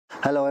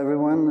Hello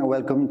everyone,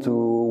 welcome to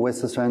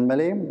West Australian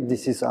Ballet.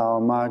 This is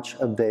our March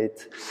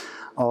update,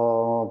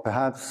 or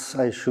perhaps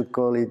I should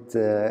call it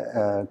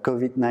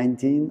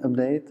COVID-19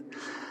 update.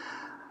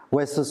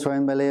 West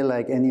Australian Ballet,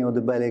 like any other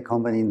ballet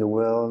company in the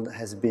world,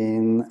 has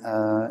been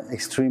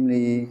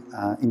extremely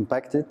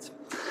impacted.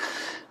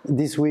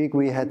 This week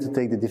we had to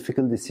take the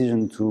difficult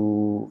decision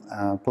to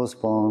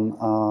postpone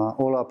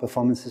all our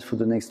performances for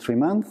the next 3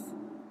 months.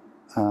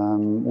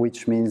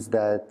 Which means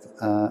that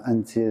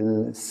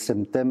until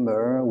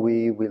September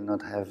we will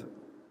not have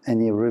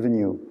any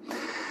revenue.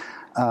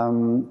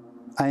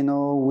 I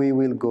know we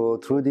will go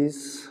through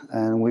this,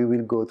 and we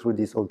will go through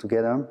this all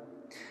together.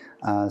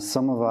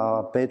 Some of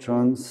our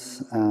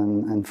patrons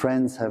and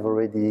friends have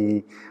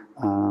already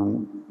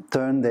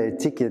turned their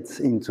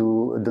tickets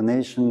into a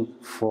donation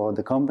for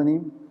the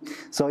company.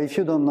 So if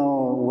you don't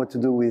know what to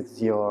do with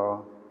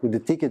the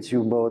tickets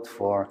you bought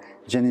for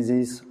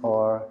Genesis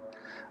or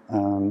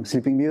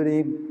Sleeping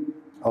Beauty,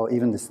 or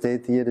even the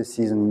State Theatre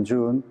season in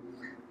June,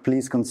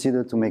 please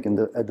consider to make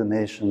a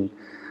donation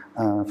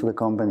for the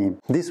company.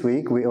 This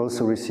week we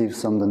also received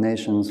some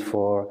donations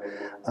for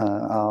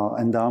our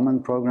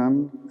endowment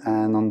program,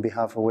 and on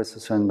behalf of West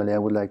Australian Ballet I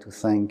would like to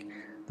thank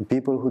the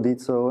people who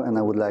did so, and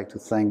I would like to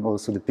thank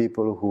also the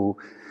people who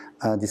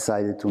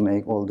decided to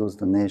make all those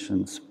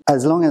donations.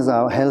 As long as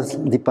our health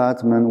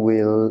department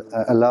will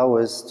allow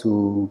us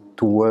to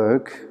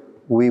work,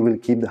 we will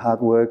keep the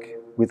hard work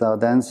with our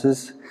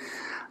dancers.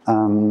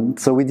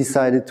 So we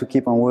decided to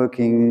keep on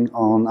working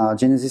on our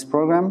Genesis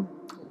program,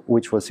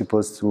 which was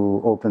supposed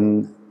to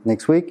open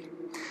next week.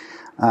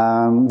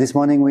 This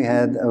morning we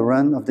had a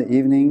run of the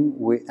evening,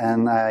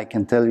 and I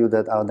can tell you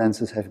that our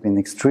dancers have been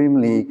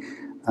extremely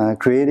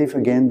creative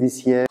again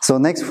this year. So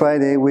next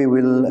Friday we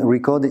will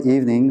record the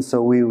evening,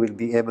 so we will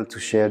be able to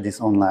share this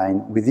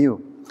online with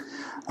you.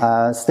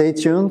 Stay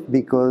tuned,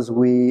 because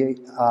we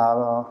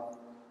are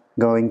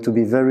going to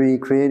be very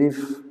creative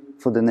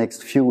for the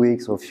next few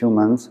weeks or few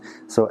months.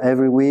 So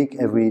every week,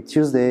 every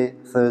Tuesday,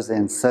 Thursday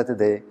and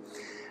Saturday,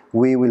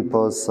 we will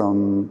post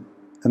some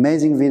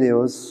amazing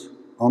videos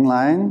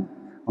online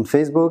on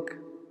Facebook,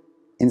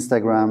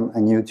 Instagram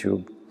and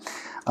YouTube.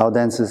 Our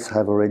dancers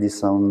have already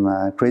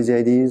some crazy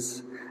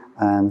ideas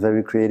and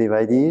very creative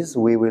ideas.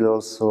 We will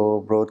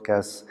also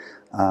broadcast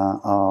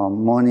our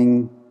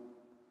morning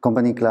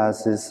company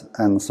classes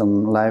and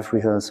some live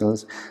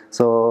rehearsals.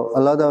 So a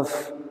lot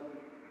of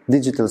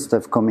digital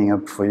stuff coming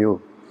up for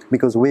you,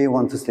 because we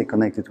want to stay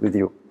connected with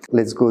you.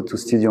 Let's go to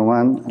Studio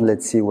One and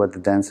let's see what the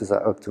dancers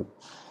are up to.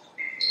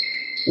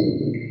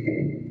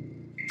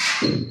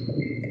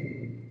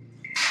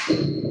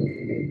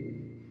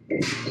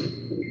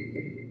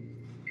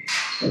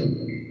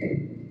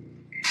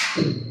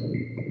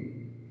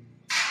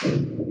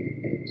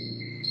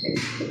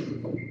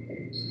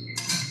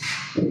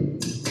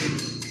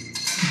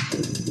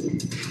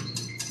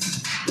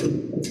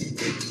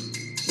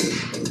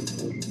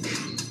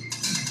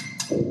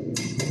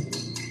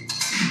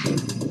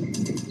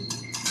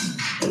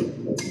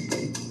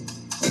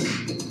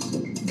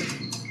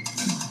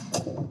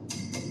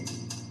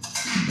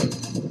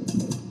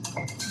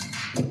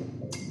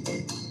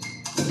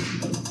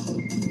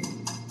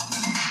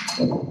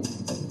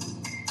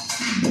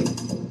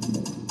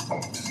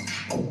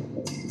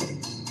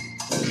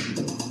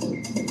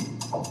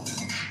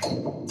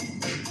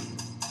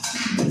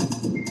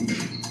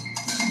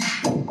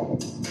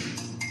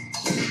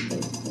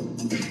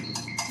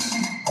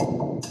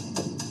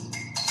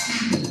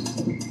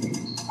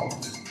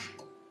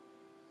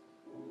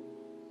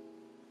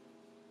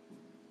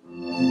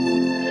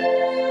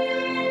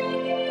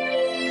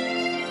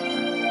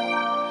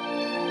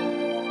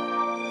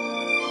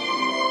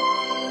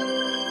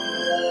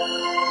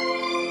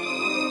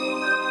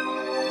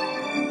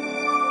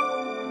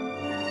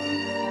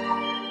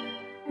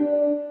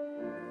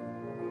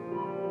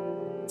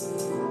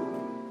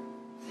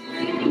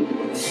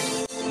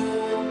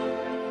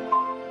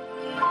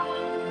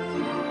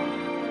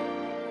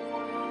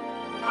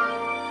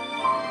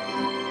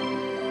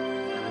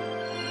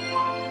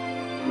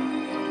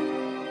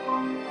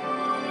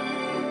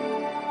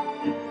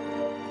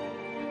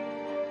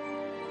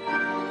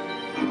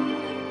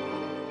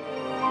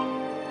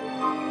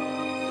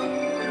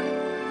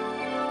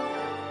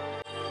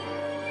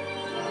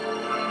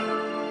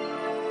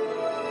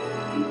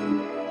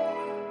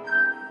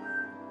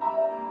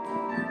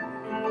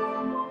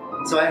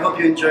 So I hope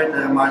you enjoyed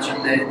the March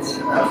update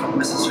from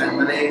West Australian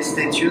Ballet.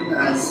 Stay tuned,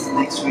 as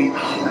next week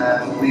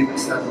we will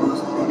start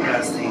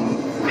broadcasting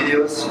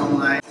videos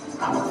online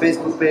on the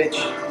Facebook page,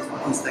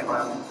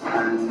 Instagram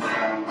and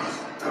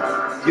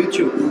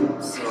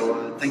YouTube.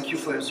 So thank you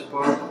for your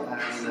support,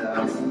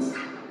 and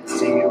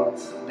see you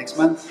next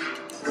month.